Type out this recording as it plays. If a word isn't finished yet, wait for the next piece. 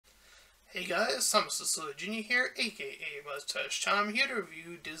Hey guys, I'm Junior here, aka Mustached. I'm here to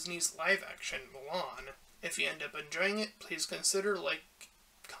review Disney's live-action Mulan. If you end up enjoying it, please consider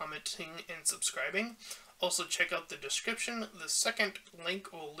commenting, and subscribing. Also check out the description. The second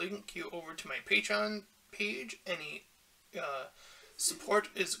link will link you over to my Patreon page. Any support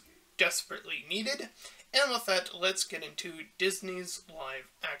is desperately needed. And with that, let's get into Disney's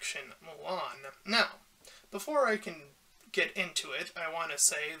live-action Mulan. Now, before I can get into it, I want to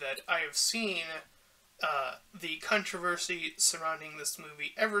say that I have seen the controversy surrounding this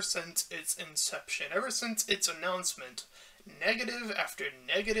movie ever since its inception, ever since its announcement. Negative after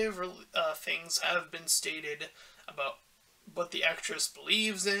negative things have been stated about what the actress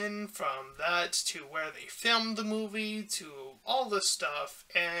believes in, from that to where they filmed the movie, to all this stuff,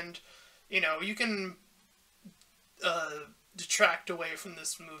 and, you can detract away from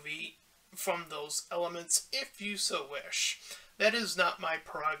this movie from those elements if you so wish. That is not my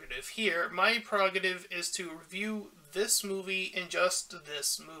prerogative here. My prerogative is to review this movie and just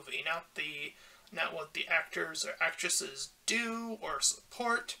this movie, not what the actors or actresses do or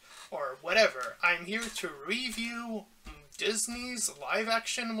support or whatever. I'm here to review Disney's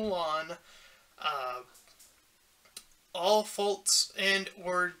live-action Mulan, all faults and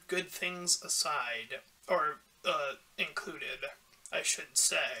or good things aside, or included, I should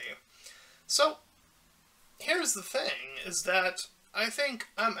say. So, here's the thing, is that I think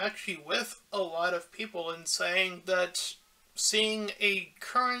I'm actually with a lot of people in saying that seeing a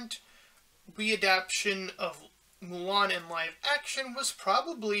current readaptation of Mulan in live action was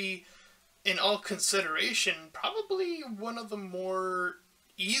probably, in all consideration, probably one of the more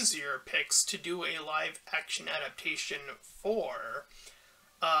easier picks to do a live action adaptation for.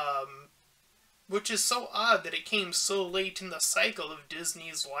 Which is so odd that it came so late in the cycle of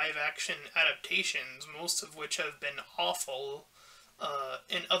Disney's live-action adaptations, most of which have been awful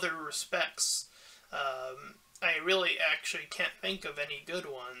in other respects. I really actually can't think of any good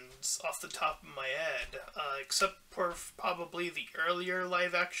ones off the top of my head, except for probably the earlier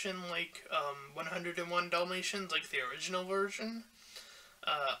live-action, like 101 Dalmatians, like the original version.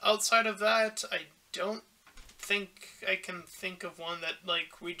 Outside of that, I don't think I can think of one that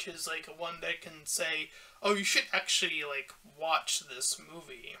reaches one that can say, oh, you should actually watch this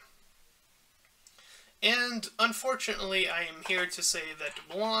movie. And unfortunately, I am here to say that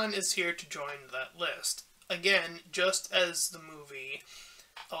Mulan is here to join that list. Again, just as the movie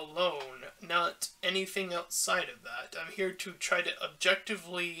alone, not anything outside of that. I'm here to try to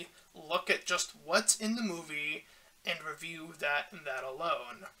objectively look at just what's in the movie and review that and that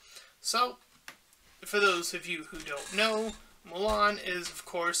alone. So, for those of you who don't know, Mulan is, of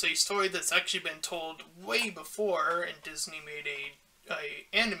course, a story that's actually been told way before, and Disney made a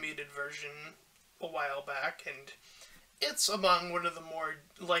animated version a while back, and it's among one of the more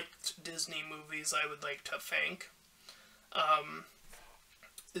liked Disney movies, I would like to think.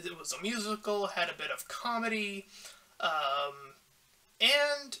 It was a musical, had a bit of comedy,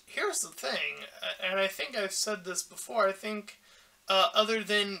 and here's the thing, and I think I've said this before, I think other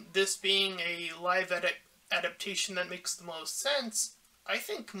than this being a live adaptation that makes the most sense, I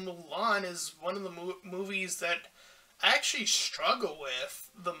think Mulan is one of the movies that I actually struggle with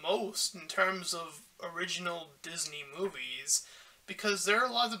the most in terms of original Disney movies, because there are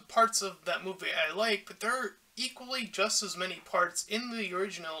a lot of parts of that movie I like, but there are equally just as many parts in the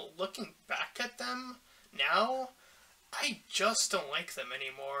original, looking back at them now, I just don't like them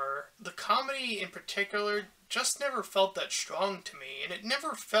anymore. The comedy in particular just never felt that strong to me, and it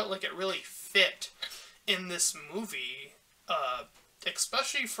never felt like it really fit in this movie,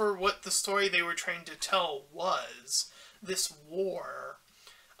 especially for what the story they were trying to tell was, this war.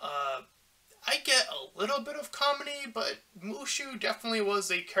 I get a little bit of comedy, but Mushu definitely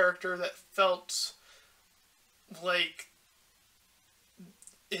was a character that felt like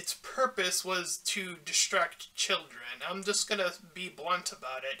its purpose was to distract children. I'm just gonna be blunt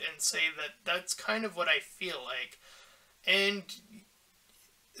about it and say that that's kind of what I feel like. And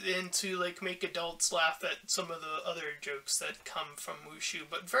to make adults laugh at some of the other jokes that come from Mushu,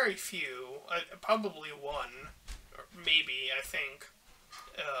 but very few. Probably one, or maybe, I think,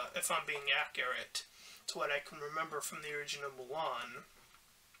 if I'm being accurate to what I can remember from the original Mulan.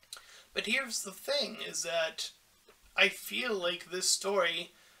 But here's the thing, is that I feel like this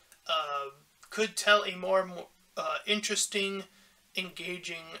story could tell a more interesting,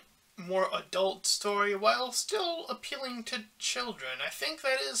 engaging, more adult story while still appealing to children. I think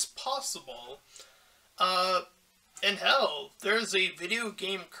that is possible. And hell, there's a video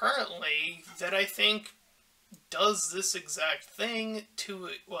game currently that I think does this exact thing to,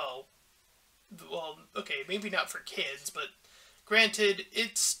 well, okay, maybe not for kids, but Granted,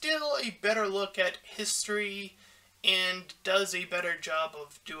 it's still a better look at history and does a better job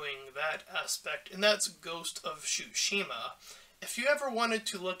of doing that aspect, and that's Ghost of Tsushima. If you ever wanted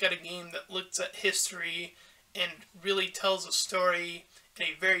to look at a game that looks at history and really tells a story in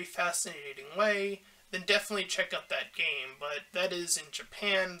a very fascinating way, then definitely check out that game. But that is in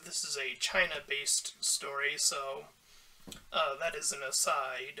Japan. This is a China-based story, so that is an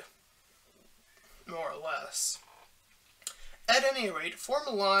aside, more or less. At any rate, for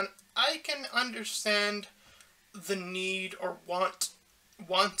Mulan, I can understand the need or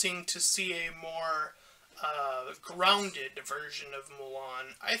wanting to see a more grounded version of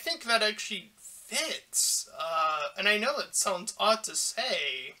Mulan. I think that actually fits, and I know it sounds odd to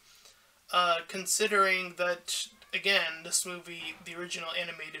say, considering that, again, this movie, the original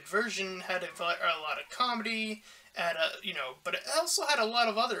animated version, had a lot of comedy, but it also had a lot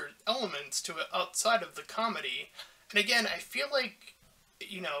of other elements to it outside of the comedy. And again, I feel like,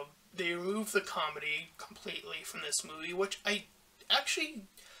 they remove the comedy completely from this movie, which I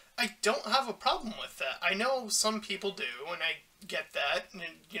don't have a problem with that. I know some people do, and I get that. And,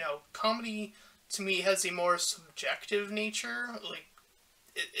 comedy, to me, has a more subjective nature. Like,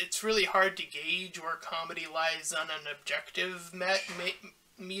 it's really hard to gauge where comedy lies on an objective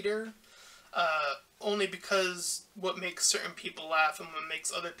meter. Only because what makes certain people laugh and what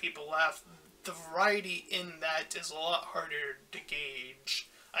makes other people laugh, the variety in that is a lot harder to gauge,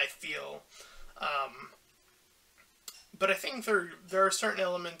 I feel. But I think there are certain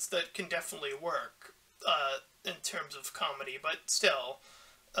elements that can definitely work in terms of comedy, but still,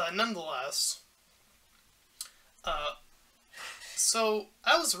 nonetheless. So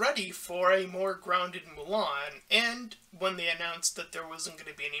I was ready for a more grounded Mulan, and when they announced that there wasn't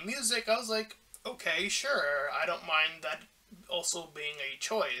going to be any music, I was like, okay, sure, I don't mind that also being a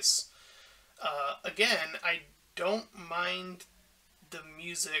choice. Again, I don't mind the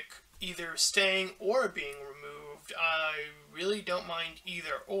music either staying or being removed. I really don't mind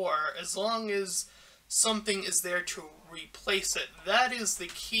either or, as long as something is there to replace it. That is the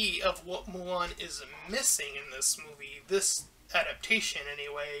key of what Mulan is missing in this movie, this adaptation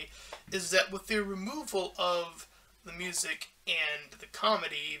anyway, is that with the removal of the music and the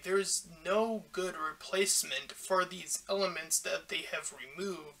comedy, there's no good replacement for these elements that they have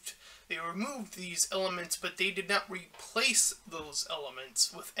removed. They removed these elements, but they did not replace those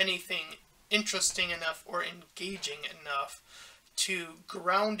elements with anything interesting enough or engaging enough to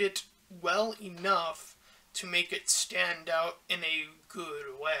ground it well enough to make it stand out in a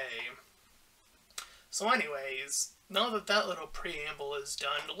good way. So anyways, now that that little preamble is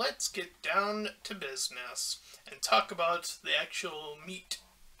done, let's get down to business and talk about the actual meat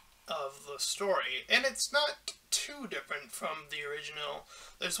of the story. And it's not too different from the original.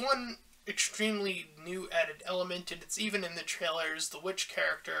 There's one extremely new added element, and it's even in the trailers, the witch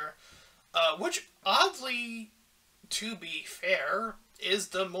character, which oddly, to be fair, is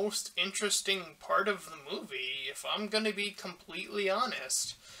the most interesting part of the movie, if I'm gonna be completely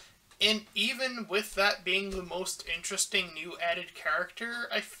honest. And even with that being the most interesting new added character,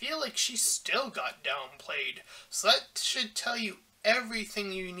 I feel like she still got downplayed. So that should tell you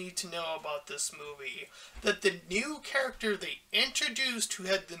everything you need to know about this movie. That the new character they introduced, who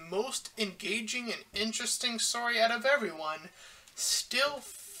had the most engaging and interesting story out of everyone, still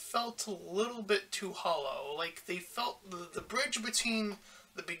felt a little bit too hollow. Like, they felt the bridge between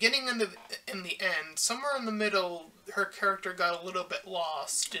the beginning and the end, somewhere in the middle, her character got a little bit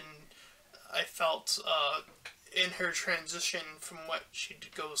lost, and I felt in her transition from what she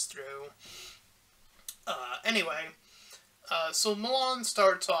goes through. Anyway, so Mulan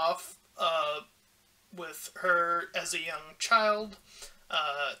starts off with her as a young child.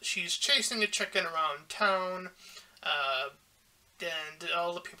 She's chasing a chicken around town, and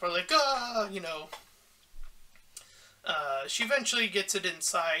all the people are like, she eventually gets it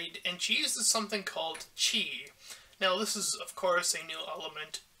inside, and she uses something called chi. Now, this is, of course, a new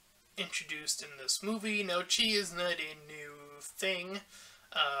element introduced in this movie. Now, chi is not a new thing.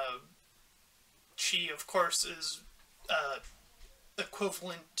 Chi, of course, is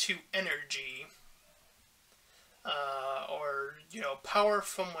equivalent to energy, or, power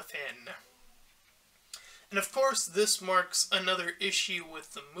from within. And of course, this marks another issue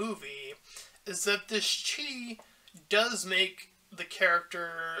with the movie, is that this chi does make the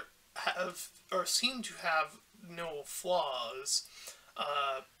character have, or seem to have, no flaws.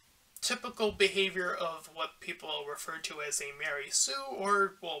 Typical behavior of what people refer to as a Mary Sue,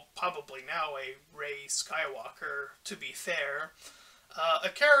 or, well, probably now a Rey Skywalker, to be fair. A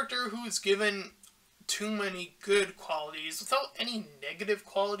character who's given too many good qualities without any negative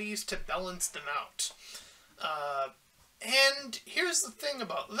qualities to balance them out. And here's the thing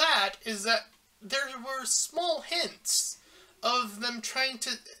about that, is that there were small hints of them trying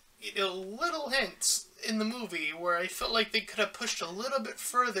to, little hints in the movie where I felt like they could have pushed a little bit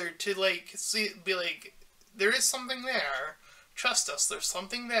further to, like, be like, there is something there. Trust us, there's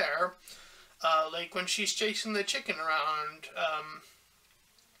something there. Like when she's chasing the chicken around,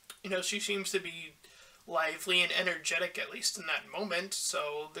 she seems to be lively and energetic, at least in that moment.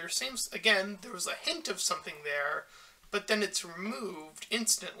 So there seems, again, there was a hint of something there, but then it's removed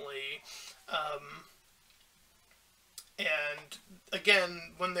instantly. And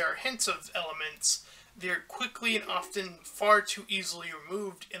again, when there are hints of elements, they're quickly and often far too easily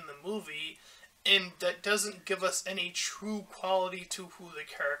removed in the movie, and that doesn't give us any true quality to who the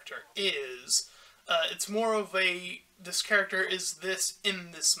character is. It's more of this character is this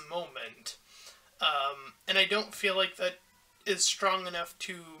in this moment. And I don't feel like that is strong enough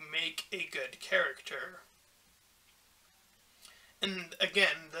to make a good character. And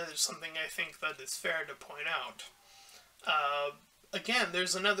again, that is something I think that is fair to point out. Again,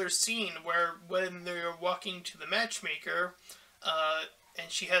 there's another scene where when they're walking to the matchmaker, and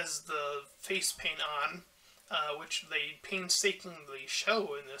she has the face paint on, which they painstakingly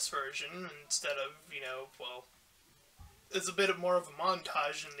show in this version, instead of, it's a bit more of a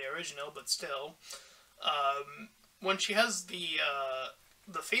montage in the original, but still. When she has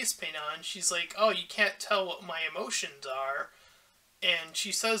the face paint on, she's like, oh, you can't tell what my emotions are. And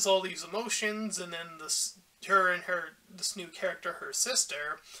she says all these emotions, and then this new character, her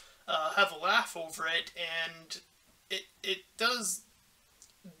sister, have a laugh over it, and it does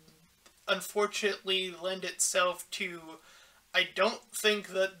unfortunately lend itself to, I don't think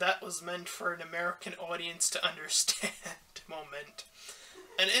that was meant for an American audience to understand moment.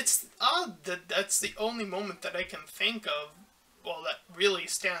 And it's odd that that's the only moment that I can think of, well, that really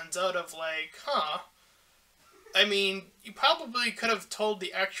stands out of like, huh. I mean, you probably could have told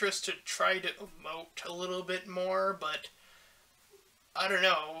the actress to try to emote a little bit more, but I don't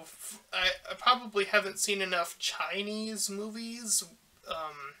know. I probably haven't seen enough Chinese movies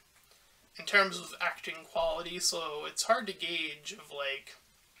in terms of acting quality, so it's hard to gauge of like,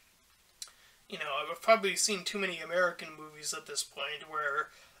 I've probably seen too many American movies at this point where,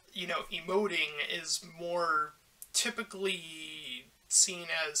 emoting is more typically seen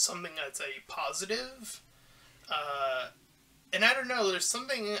as something that's a positive. And I don't know, there's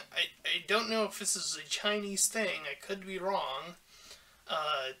something, I don't know if this is a Chinese thing, I could be wrong,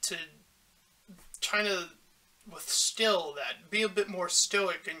 to try to still that, be a bit more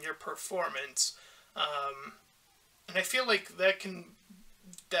stoic in your performance. And I feel like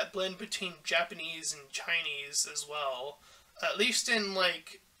that blend between Japanese and Chinese as well, at least in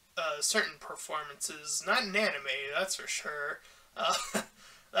like certain performances, not in anime, that's for sure.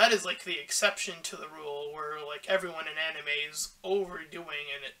 That is like the exception to the rule, where like everyone in anime is overdoing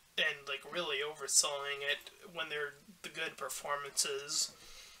it and like really overselling it when they're the good performances.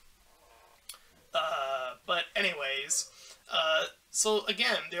 But anyways, so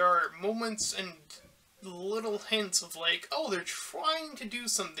again, there are moments and little hints of like, oh, they're trying to do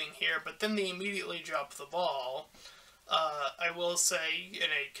something here, but then they immediately drop the ball. I will say,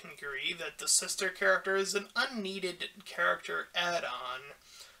 and I can agree, that the sister character is an unneeded character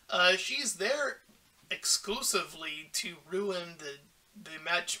add-on. She's there exclusively to ruin the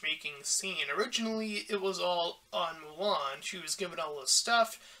matchmaking scene. Originally, it was all on Mulan. She was given all this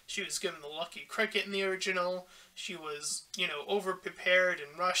stuff. She was given the lucky cricket in the original. She was, over-prepared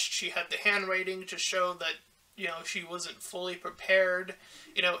and rushed. She had the handwriting to show that, she wasn't fully prepared.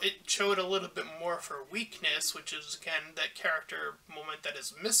 It showed a little bit more of her weakness, which is, again, that character moment that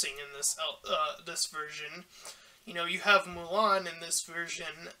is missing in this version. You have Mulan in this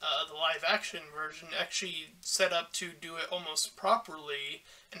version, the live-action version, actually set up to do it almost properly,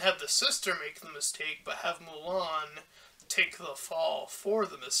 and have the sister make the mistake, but have Mulan take the fall for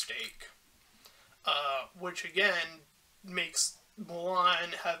the mistake. Which, again, makes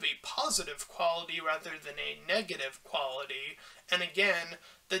Mulan have a positive quality rather than a negative quality, and again,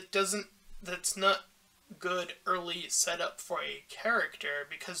 that's not good early setup for a character,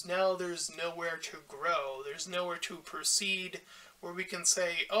 because now there's nowhere to grow, there's nowhere to proceed where we can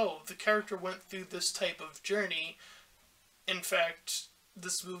say, oh, the character went through this type of journey. In fact,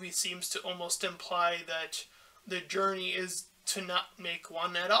 this movie seems to almost imply that the journey is to not make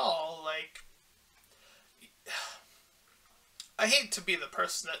one at all. Like, I hate to be the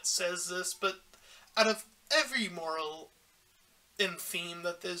person that says this, but out of every moral and theme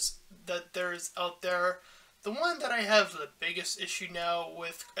that there's out there, the one that I have the biggest issue now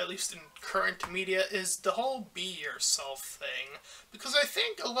with, at least in current media, is the whole be yourself thing. Because I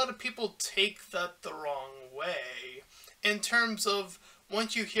think a lot of people take that the wrong way. in terms of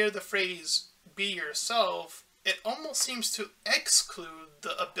once you hear the phrase be yourself, it almost seems to exclude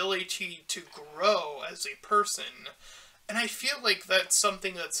the ability to grow as a person. And I feel like that's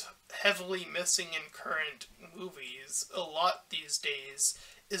something that's heavily missing in current movies a lot these days,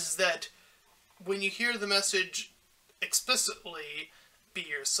 is that when you hear the message explicitly, be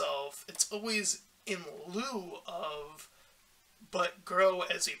yourself, it's always in lieu of, but grow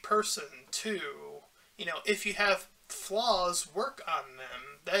as a person too. You know, if you have flaws, work on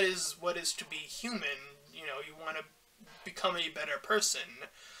them. That is what is to be human. You know, you want to become a better person.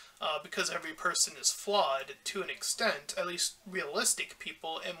 Because every person is flawed to an extent, at least realistic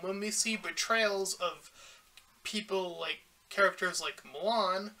people, and when we see betrayals of people like characters like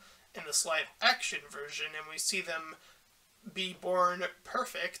Mulan in this live action version, and we see them be born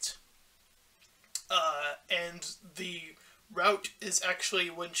perfect, and the route is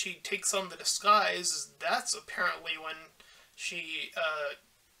actually when she takes on the disguise, that's apparently when she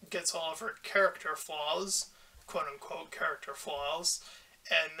gets all of her character flaws, quote-unquote character flaws,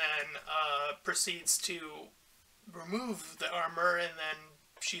 and then proceeds to remove the armor, and then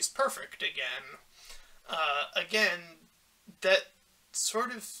she's perfect again. Again, that sort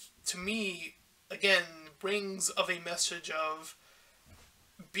of, to me, again, brings of a message of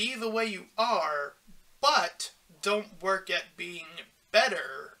be the way you are, but don't work at being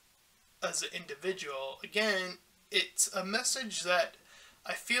better as an individual. Again, it's a message that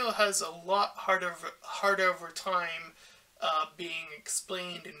I feel has a lot harder over time being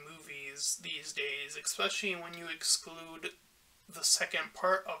explained in movies these days, especially when you exclude the second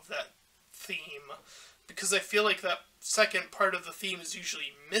part of that theme, because I feel like that second part of the theme is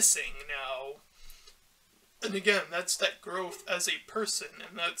usually missing now. And again, that's that growth as a person,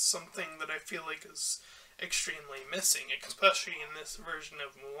 and that's something that I feel like is extremely missing, especially in this version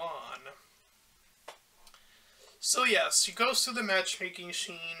of Mulan. So yes, she goes through the matchmaking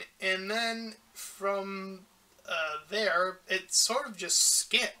scene, and then from there, it sort of just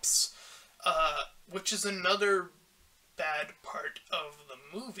skips, which is another bad part of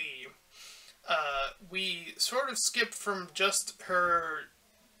the movie. We sort of skip from just her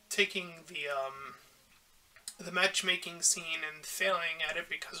taking the matchmaking scene and failing at it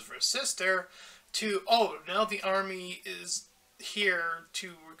because of her sister, to, oh, now the army is here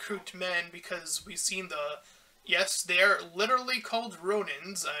to recruit men because we've seen yes, they are literally called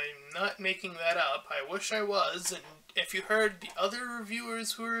Ronins. I'm not making that up. I wish I was. And if you heard the other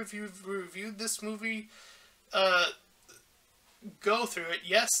reviewers who reviewed this movie go through it,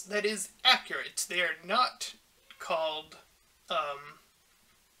 yes, that is accurate. They are not called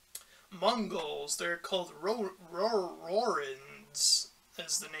Mongols. They're called Rorins,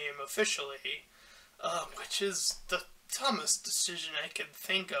 is the name officially, which is the dumbest decision I can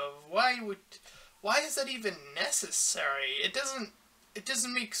think of. Why is that even necessary? It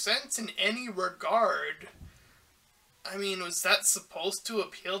doesn't make sense in any regard. I mean, was that supposed to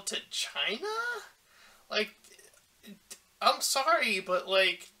appeal to China? Like, I'm sorry, but,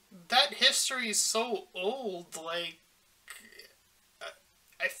 like, that history is so old, like,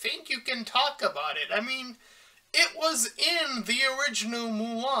 I think you can talk about it. I mean, it was in the original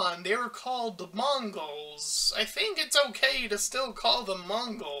Mulan. They were called the Mongols. I think it's okay to still call them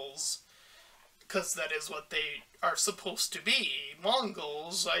Mongols, because that is what they are supposed to be,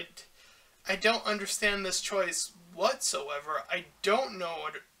 Mongols. I don't understand this choice whatsoever. I don't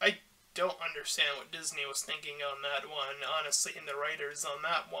understand what Disney was thinking on that one, honestly, and the writers on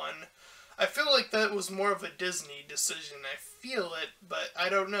that one. I feel like that was more of a Disney decision. I feel it, but I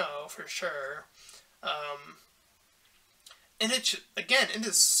don't know for sure. And it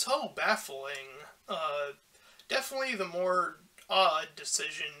is so baffling. Definitely the more odd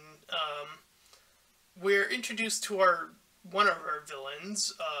decision. We're introduced to one of our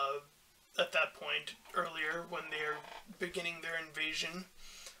villains at that point earlier when they're beginning their invasion.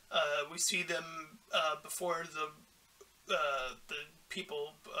 We see them before the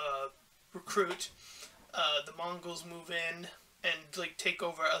people recruit. The Mongols move in and like take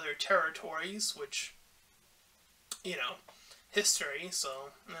over other territories, which, you know, history.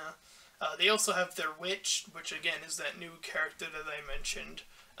 So they also have their witch, which again is that new character that I mentioned.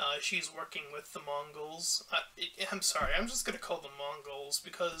 She's working with the Mongols. I'm sorry, I'm just gonna call them Mongols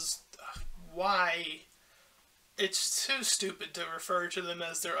because why? It's too stupid to refer to them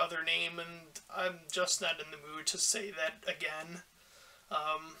as their other name, and I'm just not in the mood to say that again.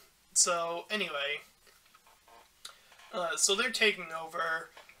 So anyway, so they're taking over.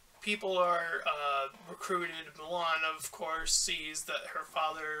 People are recruited. Mulan, of course, sees that her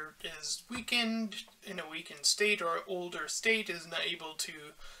father is weakened, in a weakened state, or older state, is not able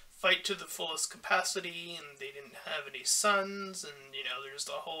to fight to the fullest capacity, and they didn't have any sons, and, you know, there's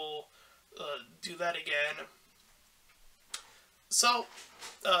the whole do that again. So,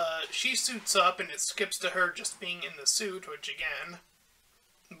 she suits up, and it skips to her just being in the suit, which, again,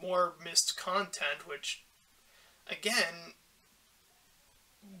 more missed content, which, again,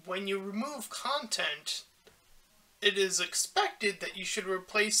 when you remove content, it is expected that you should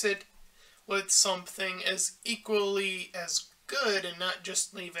replace it with something as equally as good and not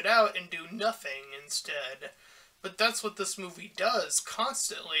just leave it out and do nothing instead. But that's what this movie does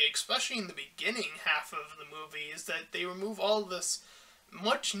constantly, especially in the beginning half of the movie, is that they remove all this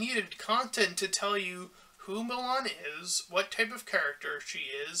much needed content to tell you who Mulan is, what type of character she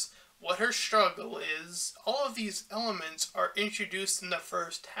is, what her struggle is. All of these elements are introduced in the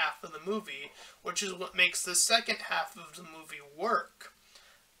first half of the movie, which is what makes the second half of the movie work.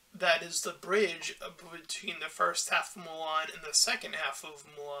 That is the bridge between the first half of Mulan and the second half of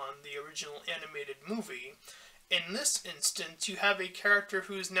Mulan, the original animated movie. In this instance, you have a character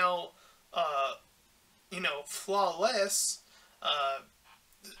who's now, flawless,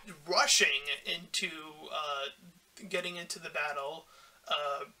 rushing into getting into the battle.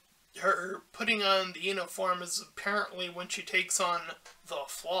 Her putting on the uniform is apparently when she takes on the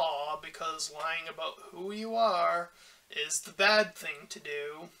flaw, because lying about who you are is the bad thing to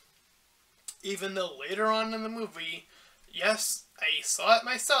do. Even though later on in the movie, yes, I saw it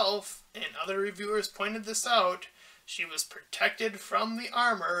myself, and other reviewers pointed this out, she was protected from the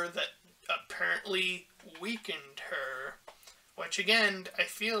armor that apparently weakened her. Which, again, I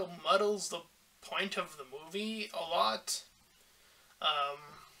feel muddles the point of the movie a lot.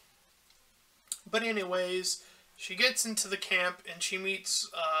 But anyways, she gets into the camp and she meets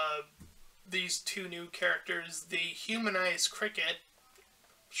these two new characters. The humanized cricket,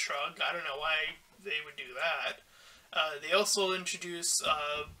 shrug, I don't know why they would do that. They also introduce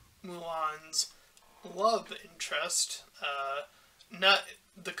Mulan's love interest, not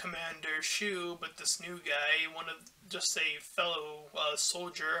the commander Shu, but this new guy, just a fellow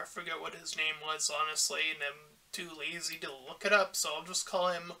soldier. I forget what his name was, honestly, and I'm too lazy to look it up, so I'll just call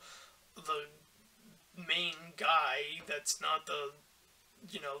him the main guy that's not the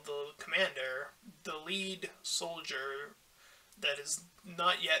commander, the lead soldier that is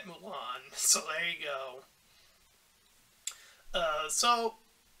not yet Mulan. So there you go. So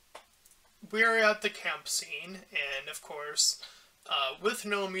we're at the camp scene, and of course, with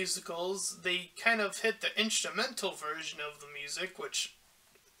no musicals, they kind of hit the instrumental version of the music, which,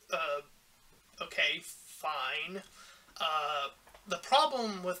 okay, fine. The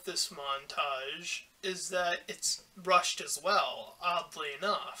problem with this montage is that it's rushed as well, oddly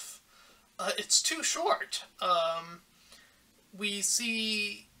enough. It's too short. We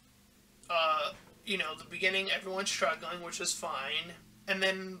see, the beginning, everyone's struggling, which is fine. And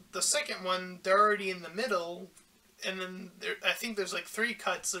then the second one, they're already in the middle, and then I think there's like 3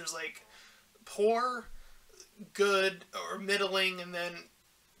 cuts. There's like poor, good, or middling, and then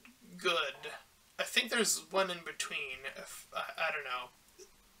good. I think there's one in between. I don't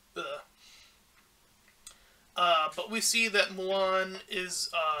know. But we see that Mulan is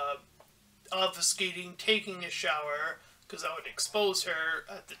obfuscating, taking a shower, because that would expose her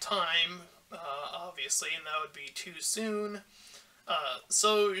at the time, obviously, and that would be too soon.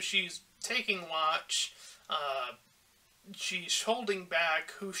 So she's taking watch. She's holding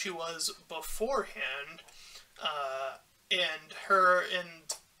back who she was beforehand, and her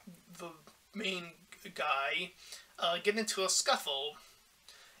and the main guy get into a scuffle.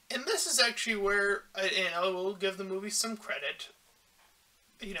 And this is actually where, and I will give the movie some credit,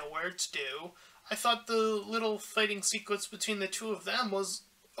 where it's due. I thought the little fighting sequence between the two of them was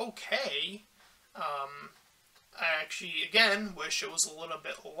okay. I actually, again, wish it was a little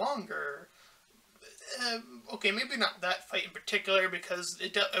bit longer. Okay, maybe not that fight in particular, because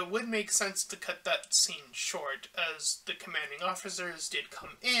it would make sense to cut that scene short, as the commanding officers did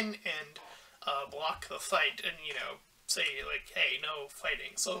come in and block the fight and, say, like, hey, no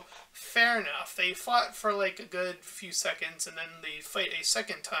fighting. So, fair enough. They fought for, like, a good few seconds, and then they fight a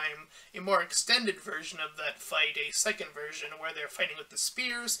second time, a more extended version of that fight, a second version where they're fighting with the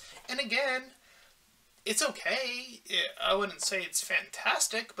spears. And again, it's okay. I wouldn't say it's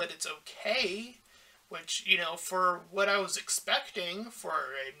fantastic, but it's okay. Which, for what I was expecting for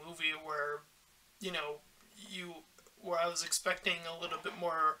a movie where, where I was expecting a little bit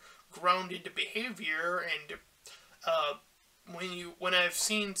more grounded behavior, and when I've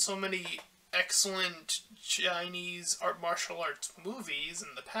seen so many excellent Chinese martial arts movies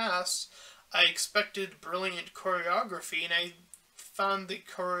in the past, I expected brilliant choreography, and I found the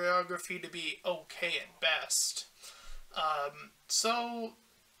choreography to be okay at best. So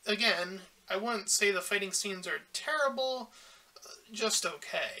again, I wouldn't say the fighting scenes are terrible, just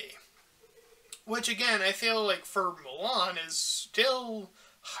okay. Which again, I feel like for Mulan is still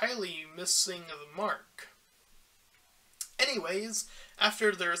highly missing the mark. Anyways,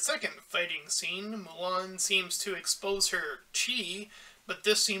 after their second fighting scene, Mulan seems to expose her chi, but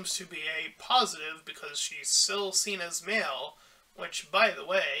this seems to be a positive because she's still seen as male, which, by the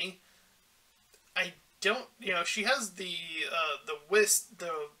way, I don't, she has the waist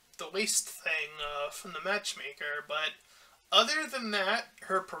thing from the matchmaker, but other than that,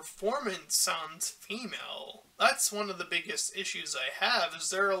 her performance sounds female. That's one of the biggest issues I have, is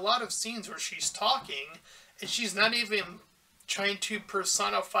there are a lot of scenes where she's talking, and she's not even trying to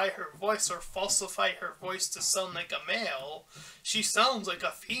personify her voice or falsify her voice to sound like a male. She sounds like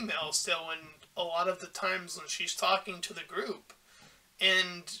a female still in a lot of the times when she's talking to the group.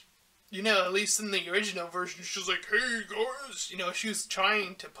 And, at least in the original version, she's like, hey guys, she was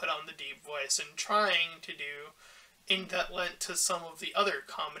trying to put on the deep voice and trying to do, and that lent to some of the other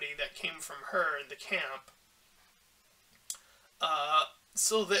comedy that came from her in the camp.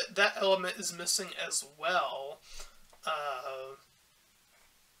 So that element is missing as well.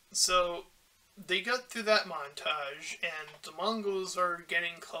 So they got through that montage, and the Mongols are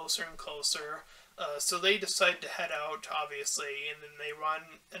getting closer and closer. So they decide to head out, obviously, and then they run,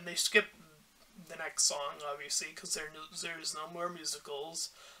 and they skip the next song, obviously, because there's no more musicals.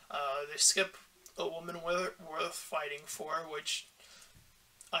 They skip A Woman Worth Fighting For, which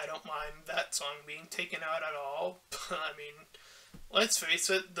I don't mind that song being taken out at all. I mean, let's face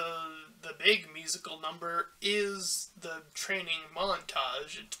it, the big musical number is the training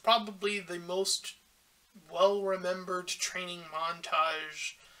montage. It's probably the most well-remembered training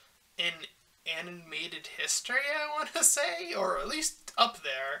montage in animated history, I want to say, or at least up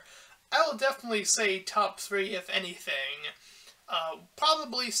there. I will definitely say top 3, if anything.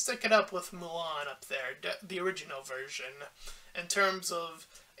 Probably stick it up with Mulan up there, the original version, in terms of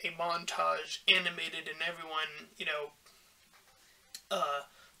a montage animated and everyone,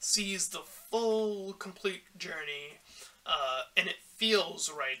 sees the full, complete journey, and it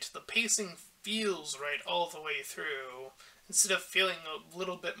feels right. The pacing feels right all the way through, instead of feeling a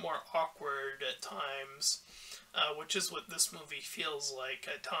little bit more awkward at times, which is what this movie feels like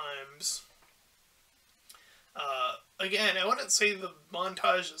at times. Again, I wouldn't say the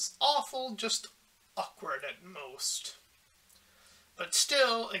montage is awful, just awkward at most. But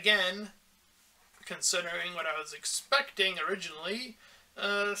still, again, considering what I was expecting originally,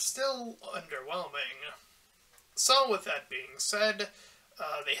 still underwhelming. So with that being said,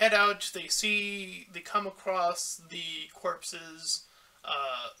 they head out, they come across the corpses,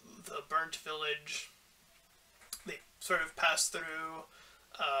 the burnt village, they sort of pass through,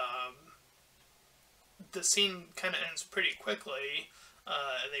 the scene kind of ends pretty quickly,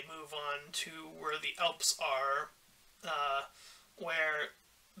 they move on to where the Alps are, where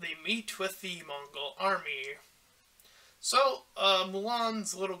they meet with the Mongol army. So,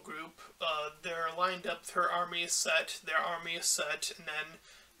 Mulan's little group, they're lined up, their army is set, and then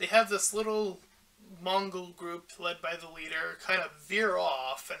they have this little Mongol group led by the leader kind of veer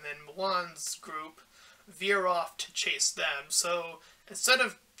off, and then Mulan's group veer off to chase them. So, instead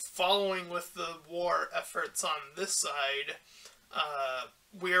of following with the war efforts on this side,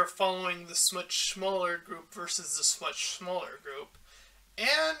 we are following this much smaller group versus this much smaller group.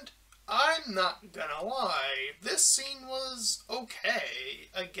 And I'm not gonna lie, this scene was okay.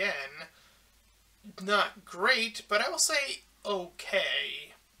 Again, not great, but I will say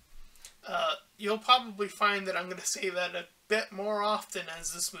okay. You'll probably find that I'm gonna say that a bit more often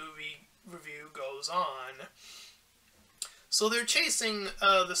as this movie review goes on. So they're chasing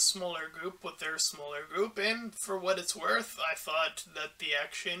the smaller group with their smaller group, and for what it's worth, I thought that the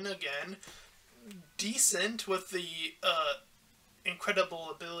action, again, decent with the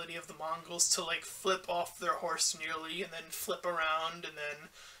incredible ability of the Mongols to like flip off their horse nearly and then flip around and then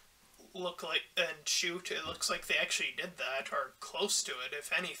look like and shoot. It looks like they actually did that, or close to it,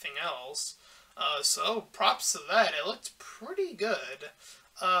 if anything else. So props to that. It looked pretty good.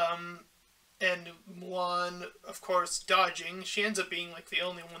 And Mulan, of course, dodging. She ends up being like the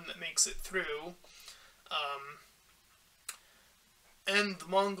only one that makes it through. And the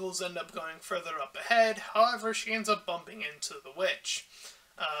Mongols end up going further up ahead. However, she ends up bumping into the witch.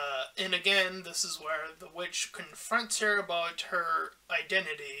 And again, this is where the witch confronts her about her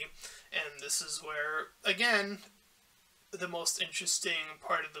identity. And this is where, again, the most interesting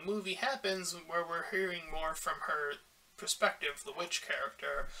part of the movie happens, where we're hearing more from her perspective, the witch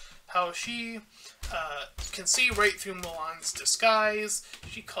character, how she can see right through Mulan's disguise.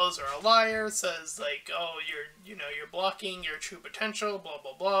 She calls her a liar, says like, "Oh, you're blocking your true potential," blah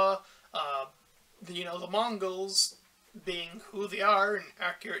blah blah. The Mongols, being who they are and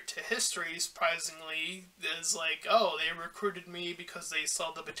accurate to history, surprisingly, is like, "Oh, they recruited me because they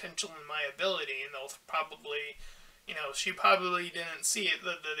saw the potential in my ability," and they'll probably, she probably didn't see it,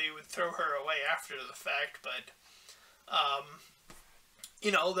 that they would throw her away after the fact, but,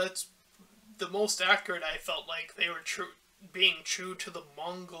 that's the most accurate. I felt like they were being true to the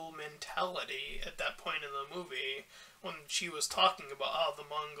Mongol mentality at that point in the movie, when she was talking about how the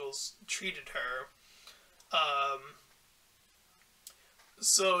Mongols treated her.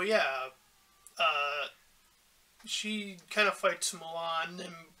 So yeah, she kind of fights Mulan,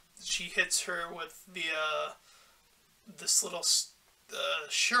 and she hits her with this little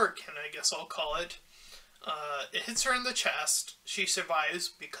shuriken, I guess I'll call it. It hits her in the chest. She survives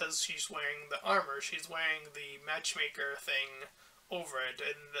because she's wearing the armor. She's wearing the matchmaker thing over it,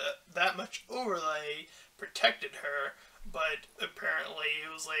 and that much overlay protected her. But apparently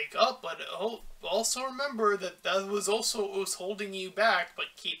it was like, also remember that was also what was holding you back,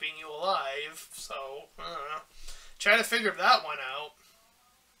 but keeping you alive. So, try to figure that one out.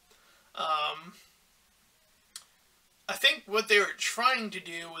 I think what they were trying to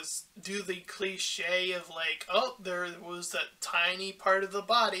do was do the cliche of like, oh, there was that tiny part of the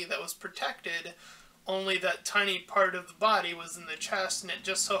body that was protected, only that tiny part of the body was in the chest, and it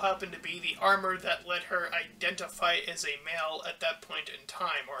just so happened to be the armor that let her identify as a male at that point in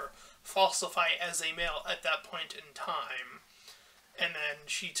time, or falsify as a male at that point in time. And then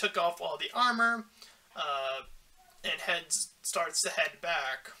she took off all the armor, and starts to head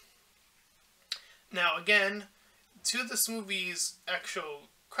back. Now again, to this movie's actual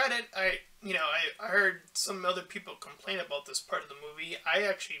credit, I heard some other people complain about this part of the movie. I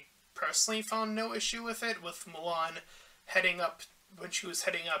actually personally found no issue with it, with Mulan heading up. When she was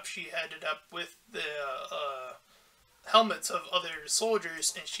heading up, she headed up with the helmets of other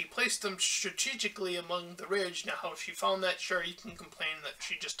soldiers, and she placed them strategically among the ridge. Now, how she found that, sure, you can complain that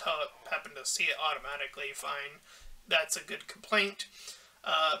she just happened to see it automatically. Fine, that's a good complaint.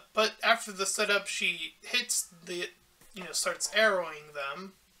 But after the setup, she hits starts arrowing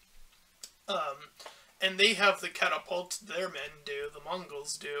them. And they have the catapult, their men do, the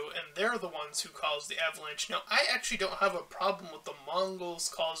Mongols do, and they're the ones who cause the avalanche. Now, I actually don't have a problem with the Mongols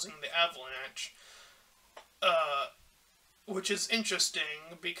causing the avalanche, which is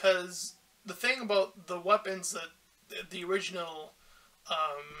interesting, because the thing about the weapons that the original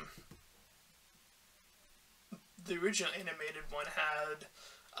animated one had,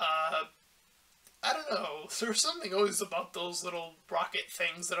 I don't know, there's something always about those little rocket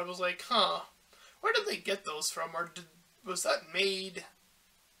things that I was like, where did they get those from? Or was that made,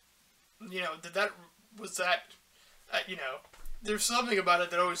 there's something about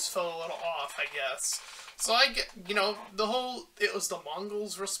it that always felt a little off, I guess. So I get, it was the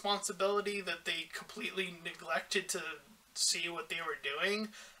Mongols' responsibility that they completely neglected to see what they were doing.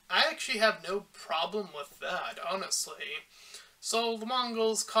 I actually have no problem with that, honestly. So the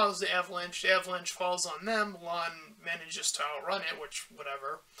Mongols cause the avalanche falls on them, Mulan manages to outrun it, which,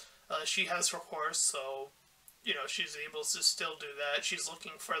 whatever. She has her horse, so, she's able to still do that. She's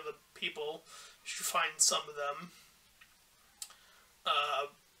looking for the people. She finds some of them.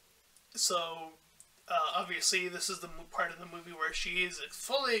 Obviously, this is the part of the movie where she is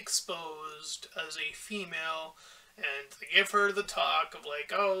fully exposed as a female, and they give her the talk of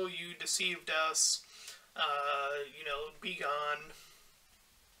like, oh, you deceived us, be gone.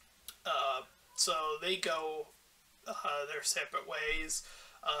 So they go their separate ways.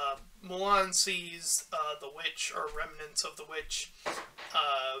 Mulan sees the witch, or remnants of the witch,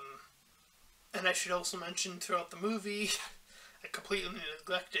 and I should also mention throughout the movie, I completely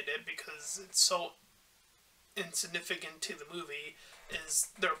neglected it because it's so insignificant to the movie, is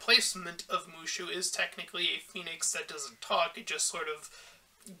the replacement of Mushu is technically a phoenix that doesn't talk, it just sort of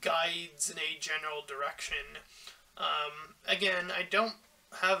guides in a general direction. Again, I don't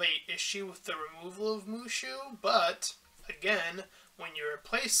have a issue with the removal of Mushu, but, again, when you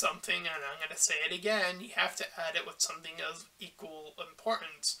replace something, and I'm going to say it again, you have to add it with something of equal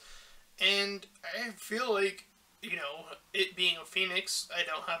importance. And I feel like, it being a phoenix, I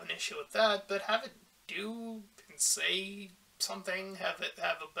don't have an issue with that, but have it do and say something, have it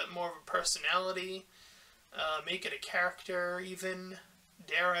have a bit more of a personality, make it a character even,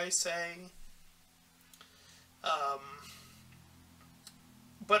 dare I say.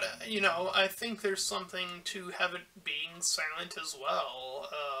 But, I think there's something to have it being silent as well.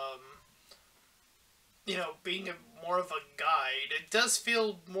 being more of a guide. It does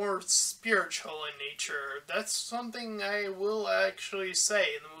feel more spiritual in nature. That's something I will actually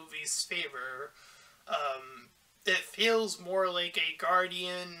say in the movie's favor. It feels more like a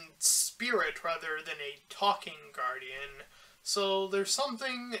guardian spirit rather than a talking guardian. So there's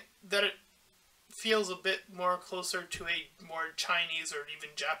something that it feels a bit more closer to a more Chinese or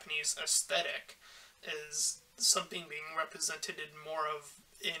even Japanese aesthetic, is something being represented in more of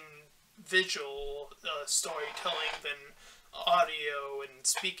in visual storytelling than audio and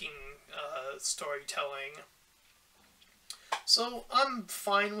speaking storytelling. So I'm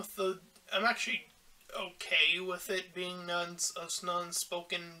fine with I'm actually okay with it being a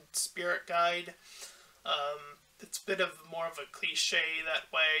non-spoken spirit guide. It's a bit of more of a cliche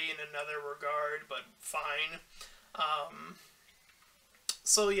that way in another regard, but fine.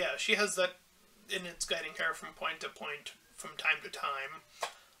 So yeah, she has that, and it's guiding her from point to point from time to time.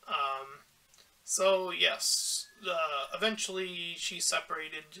 So yes, eventually she's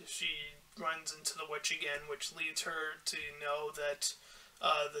separated. She runs into the witch again, which leads her to know that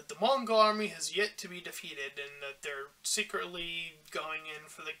the Mongol army has yet to be defeated, and that they're secretly going in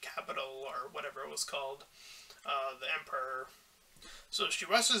for the capital, or whatever it was called, the emperor. So she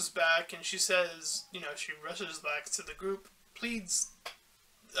rushes back, and she says, she rushes back to the group, pleads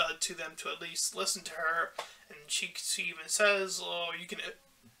to them to at least listen to her, and she even says, "Oh, you can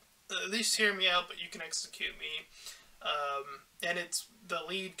at least hear me out, but you can execute me." And it's the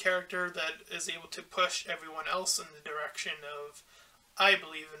lead character that is able to push everyone else in the direction of, I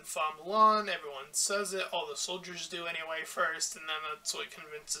believe in Mulan. Everyone says it, all the soldiers do anyway first, and then that's what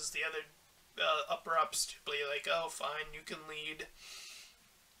convinces the other upper-ups to be like, oh, fine, you can lead.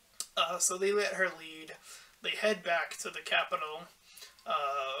 So they let her lead. They head back to the capital,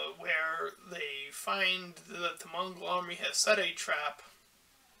 where they find that the Mongol army has set a trap,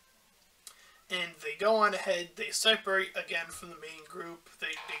 and they go on ahead. They separate again from the main group.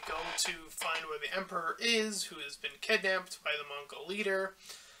 They go to find where the emperor is, who has been kidnapped by the Mongol leader,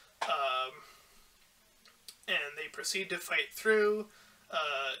 and they proceed to fight through.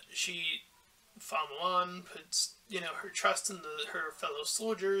 Mulan puts, her trust in her fellow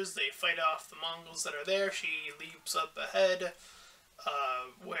soldiers. They fight off the Mongols that are there. She leaps up ahead,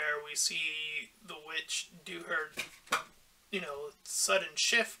 where we see the witch do her, sudden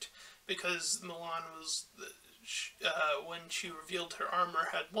shift, because Mulan was, when she revealed her armor,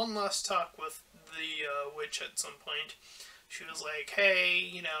 had one last talk with the witch at some point. She was like,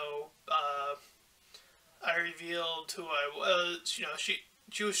 hey, I revealed who I was.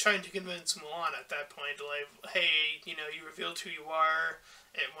 She was trying to convince Mulan at that point, like, hey, you revealed who you are,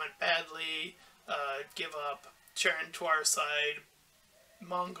 it went badly, give up, turn to our side,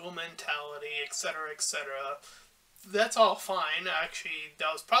 Mongol mentality, etc., etc. That's all fine. Actually,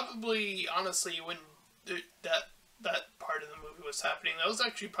 that was probably, honestly, when that part of the movie was happening, that was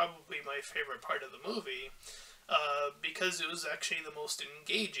actually probably my favorite part of the movie, because it was actually the most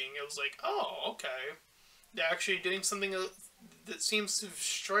engaging. It was like, oh, okay, they're actually doing something that seems to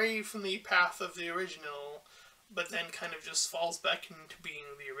stray from the path of the original, but then kind of just falls back into being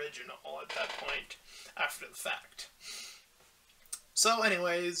the original at that point, after the fact. So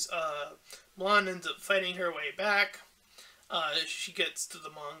anyways, Mulan ends up fighting her way back. She gets to the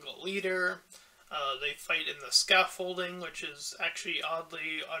Mongol leader. They fight in the scaffolding, which is actually,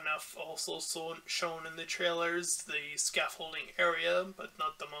 oddly enough, also shown in the trailers, the scaffolding area, but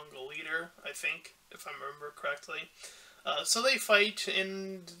not the Mongol leader, I think, if I remember correctly. So they fight,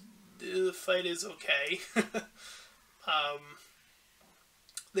 and the fight is okay.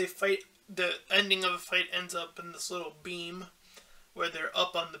 They fight, the ending of the fight ends up in this little beam, where they're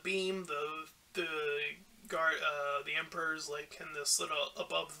up on the beam, the emperor's like in this little,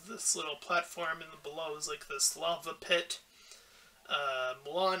 above this little platform, and below is like this lava pit.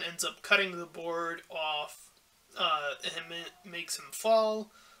 Mulan ends up cutting the board off, and it makes him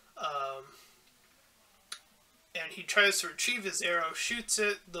fall. And he tries to retrieve his arrow, shoots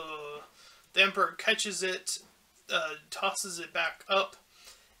it, the emperor catches it, tosses it back up,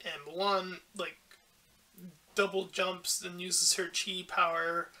 and Mulan, like, double jumps and uses her chi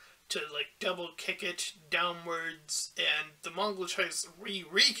power to, like, double kick it downwards, and the Mongol tries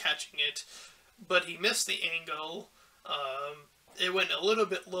re-catching it, but he missed the angle. It went a little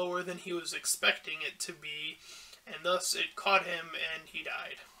bit lower than he was expecting it to be, and thus it caught him and he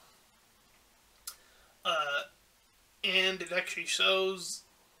died. And it actually shows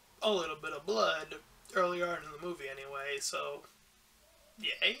a little bit of blood earlier on in the movie anyway, so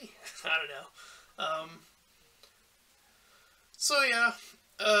yay? I don't know. So yeah,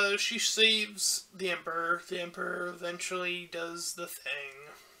 she saves the Emperor. The Emperor eventually does the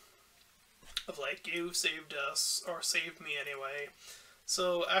thing. of like, you saved us, or saved me anyway.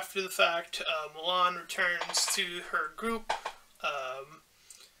 So after the fact, Mulan returns to her group,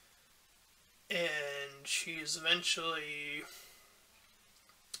 and she's eventually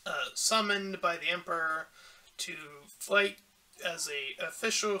summoned by the Emperor to fight as a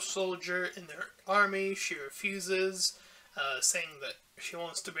official soldier in their army. She refuses, saying that she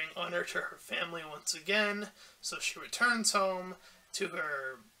wants to bring honor to her family once again, so she returns home to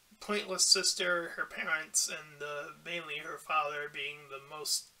her pointless sister, her parents, and mainly her father being the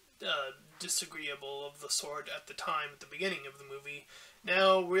most disagreeable of the sort at the time, at the beginning of the movie,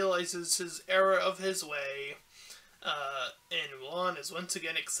 now realizes his error of his way, and Mulan is once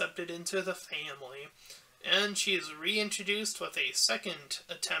again accepted into the family, and she is reintroduced with a second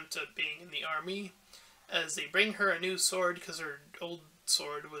attempt at being in the army, as they bring her a new sword because her old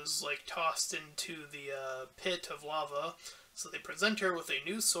sword was like tossed into the pit of lava. So they present her with a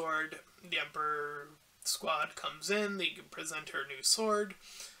new sword. The Emperor squad comes in, they present her a new sword.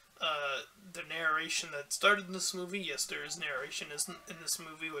 The narration that started in this movie, yes, there is narration in this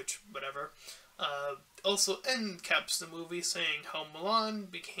movie, which, whatever, also end caps the movie saying how Mulan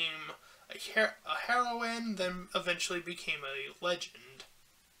became a heroine, then eventually became a legend.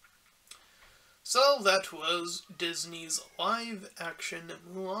 So that was Disney's live-action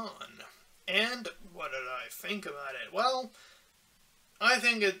Mulan. And what did I think about it? Well, I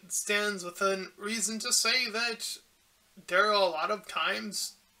think it stands within reason to say that there are a lot of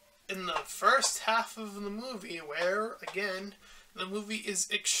times in the first half of the movie where, again, the movie is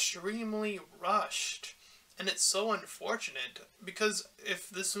extremely rushed. And it's so unfortunate, because if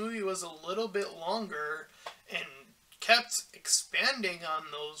this movie was a little bit longer and kept expanding on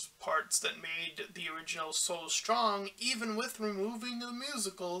those parts that made the original so strong, even with removing the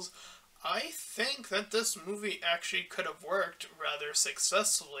musicals, I think that this movie actually could have worked rather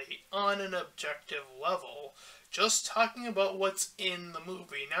successfully on an objective level. Just talking about what's in the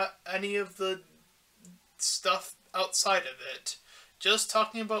movie, not any of the stuff outside of it. Just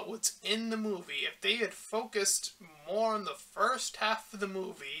talking about what's in the movie. If they had focused more on the first half of the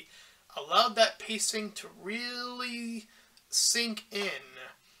movie, allowed that pacing to really sink in,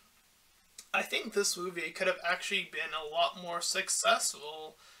 I think this movie could have actually been a lot more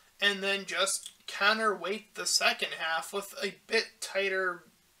successful, and then just counterweight the second half with a bit tighter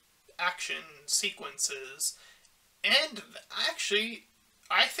action sequences. And actually,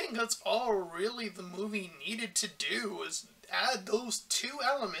 I think that's all really the movie needed to do, was add those two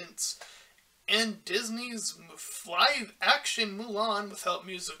elements, and Disney's live-action Mulan, without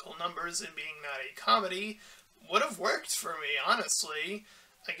musical numbers and being not a comedy, would have worked for me, honestly.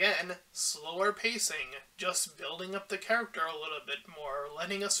 Again, slower pacing, just building up the character a little bit more,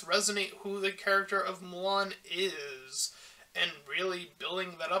 letting us resonate who the character of Mulan is, and really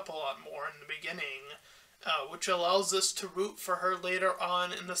building that up a lot more in the beginning, which allows us to root for her later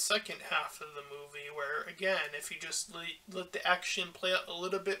on in the second half of the movie, where, again, if you just let the action play out a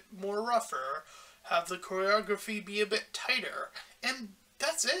little bit more rougher, have the choreography be a bit tighter, and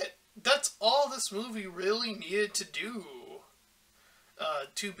that's it. That's all this movie really needed to do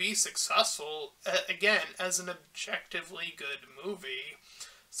to be successful, again, as an objectively good movie.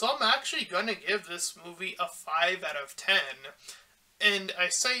 So I'm actually going to give this movie a 5 out of 10. And I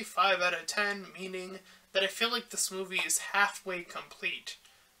say 5 out of 10, meaning that I feel like this movie is halfway complete.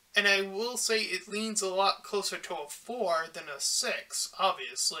 And I will say it leans a lot closer to a 4 than a 6,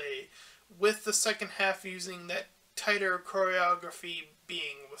 obviously, with the second half using that tighter choreography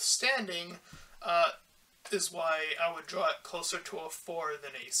being withstanding, is why I would draw it closer to a 4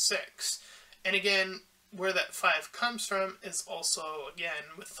 than a 6. And again, where that 5 comes from is also,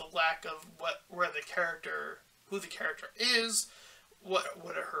 again, with the lack of who the character is, what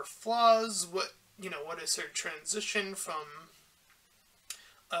are her flaws, what is her transition from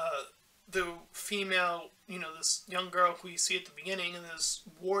the female, this young girl who we see at the beginning and this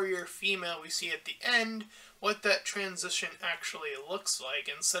warrior female we see at the end, what that transition actually looks like,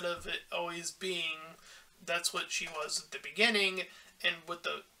 instead of it always being that's what she was at the beginning. And what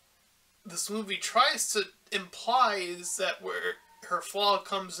this movie tries to imply is that where her flaw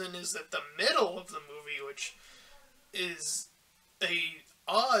comes in is at the middle of the movie, which is a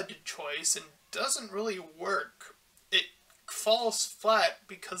odd choice and doesn't really work. It falls flat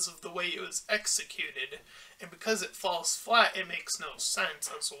because of the way it was executed, and because it falls flat, it makes no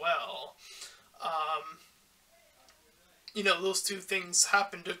sense as well. Those two things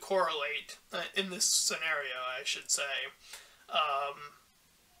happen to correlate in this scenario, I should say.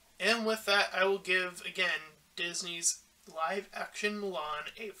 And with that, I will give, again, Disney's live-action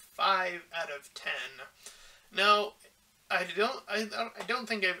Mulan a 5 out of 10. Now, don't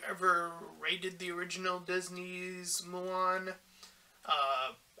think I've ever rated the original Disney's Mulan.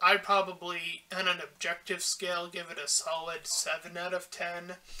 I'd probably, on an objective scale, give it a solid 7 out of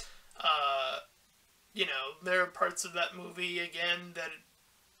 10. There are parts of that movie, again, that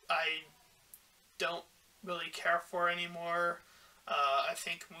I don't really care for anymore. I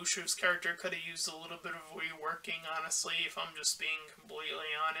think Mushu's character could have used a little bit of reworking, honestly, if I'm just being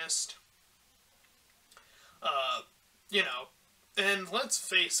completely honest. And let's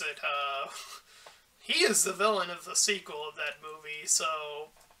face it, he is the villain of the sequel of that movie, so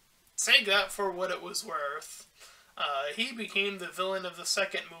take that for what it was worth. He became the villain of the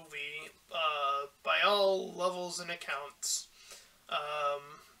second movie, by all levels and accounts.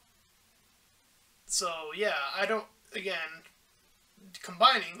 Again,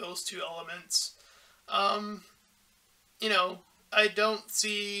 combining those two elements, I don't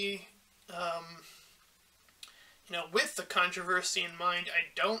see, with the controversy in mind,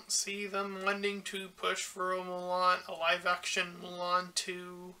 I don't see them wanting to push for a live-action Mulan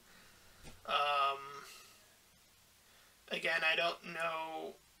 2. Again, I don't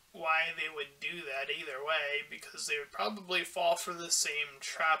know why they would do that either way, because they would probably fall for the same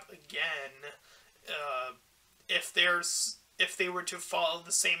trap again, if they were to follow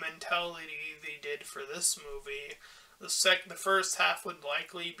the same mentality they did for this movie. The first half would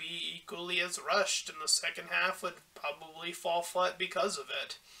likely be equally as rushed, and the second half would probably fall flat because of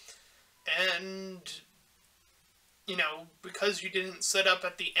it. And, because you didn't set up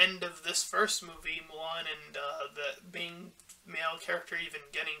at the end of this first movie, Mulan and the main male character even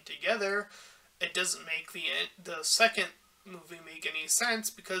getting together, it doesn't make the second movie make any sense,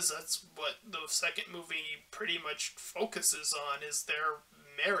 because that's what the second movie pretty much focuses on, is their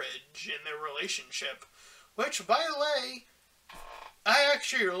marriage and their relationship. Which, by the way, I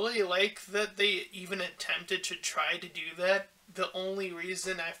actually really like that they even attempted to try to do that. The only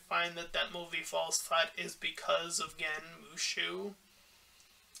reason I find that movie falls flat is because of, again, Mushu.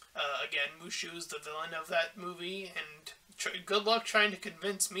 Mushu is the villain of that movie, and good luck trying to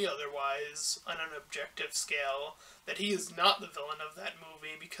convince me otherwise on an objective scale that he is not the villain of that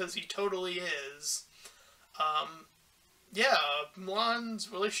movie, because he totally is. Mulan's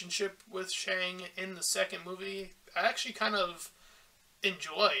relationship with Shang in the second movie, I actually kind of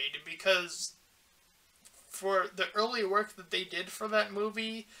enjoyed, because for the early work that they did for that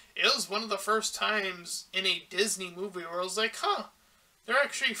movie, it was one of the first times in a Disney movie where I was like, they're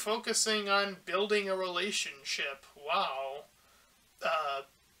actually focusing on building a relationship. Wow.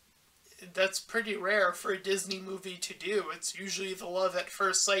 That's pretty rare for a Disney movie to do. It's usually the love at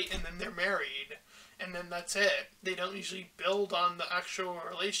first sight and then they're married. And then that's it. They don't usually build on the actual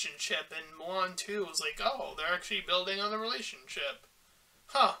relationship. And Mulan 2 was like, they're actually building on the relationship.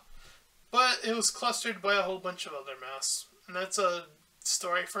 But it was clustered by a whole bunch of other mess. And that's a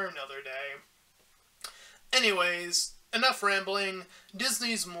story for another day. Anyways, enough rambling.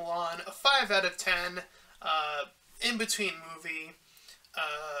 Disney's Mulan, a 5 out of 10. In-between movie.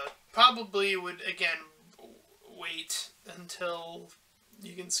 Probably would, again, wait until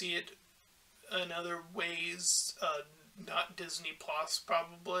you can see it in other ways, not Disney Plus,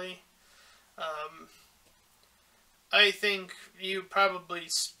 probably. I think you probably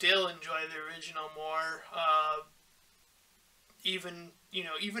still enjoy the original more, even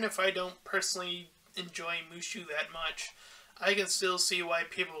if I don't personally enjoy Mushu that much, I can still see why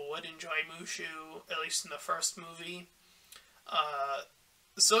people would enjoy Mushu, at least in the first movie.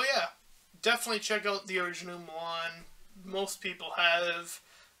 Definitely check out the original Mulan. Most people have.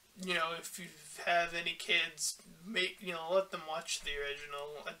 If you have any kids, let them watch the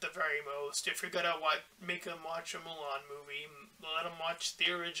original at the very most. If you're gonna make them watch a Mulan movie, let them watch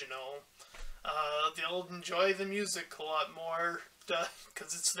the original. They'll enjoy the music a lot more,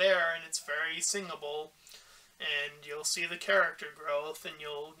 because it's there and it's very singable. And you'll see the character growth, and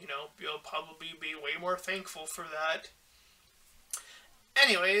you'll probably be way more thankful for that.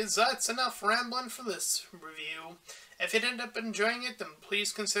 Anyways, that's enough rambling for this review. If you end up enjoying it, then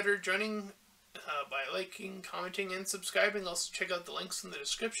please consider joining by liking, commenting, and subscribing. Also check out the links in the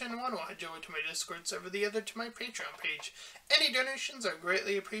description. One will head you over to my Discord server, the other to my Patreon page. Any donations are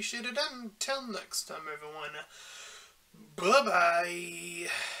greatly appreciated. Until next time, everyone. Bye-bye.